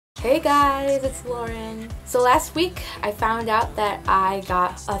Hey guys, it's Lauren. So last week I found out that I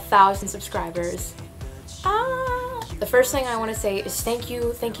got 1,000 subscribers. The first thing I want to say is thank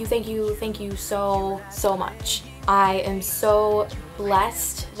you so much. I am so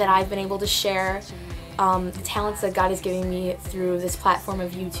blessed that I've been able to share the talents that God is giving me through this platform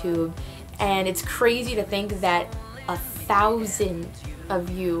of YouTube, and it's crazy to think that 1,000 of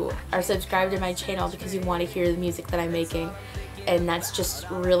you are subscribed to my channel because you want to hear the music that I'm making. And that's just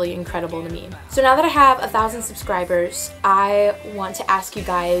really incredible to me. So now that I have 1,000 subscribers, I want to ask you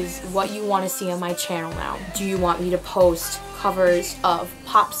guys what you want to see on my channel now. Do you want me to post covers of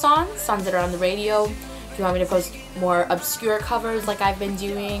pop songs that are on the radio? Do you want me to post more obscure covers like I've been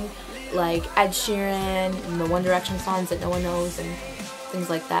doing, like Ed Sheeran and the One Direction songs that no one knows and things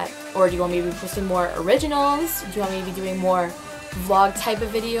like that? Or do you want me to be posting more originals? Do you want me to be doing more vlog type of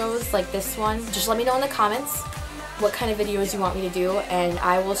videos like this one? Just let me know in the comments what kind of videos you want me to do, and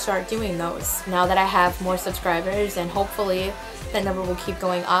I will start doing those. Now that I have more subscribers, and hopefully that number will keep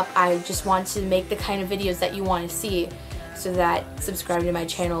going up, I just want to make the kind of videos that you want to see so that subscribing to my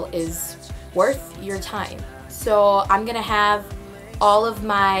channel is worth your time. So I'm gonna have all of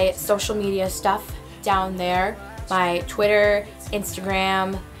my social media stuff down there, my Twitter,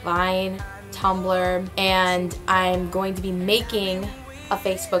 Instagram, Vine, Tumblr, and I'm going to be making a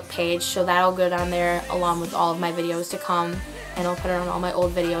Facebook page, so that'll go down there along with all of my videos to come, and I'll put it on all my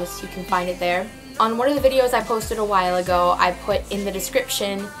old videos so you can find it there. On one of the videos I posted a while ago, I put in the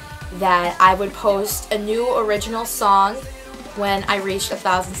description that I would post a new original song when I reached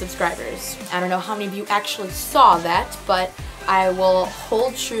 1,000 subscribers. I don't know how many of you actually saw that, but I will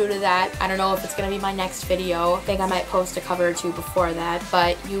hold true to that. I don't know if it's going to be my next video. I think I might post a cover or two before that,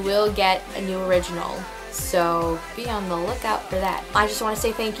 but you will get a new original. So be on the lookout for that. I just want to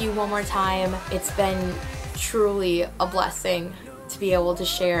say thank you one more time. It's been truly a blessing to be able to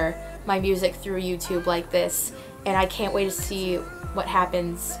share my music through YouTube like this, and I can't wait to see what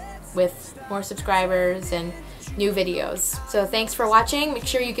happens with more subscribers and new videos. So thanks for watching. Make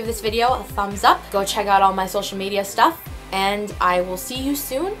sure you give this video a thumbs up. Go check out all my social media stuff, and I will see you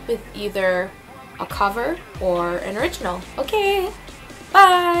soon with either a cover or an original. Okay,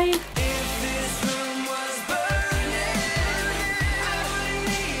 bye!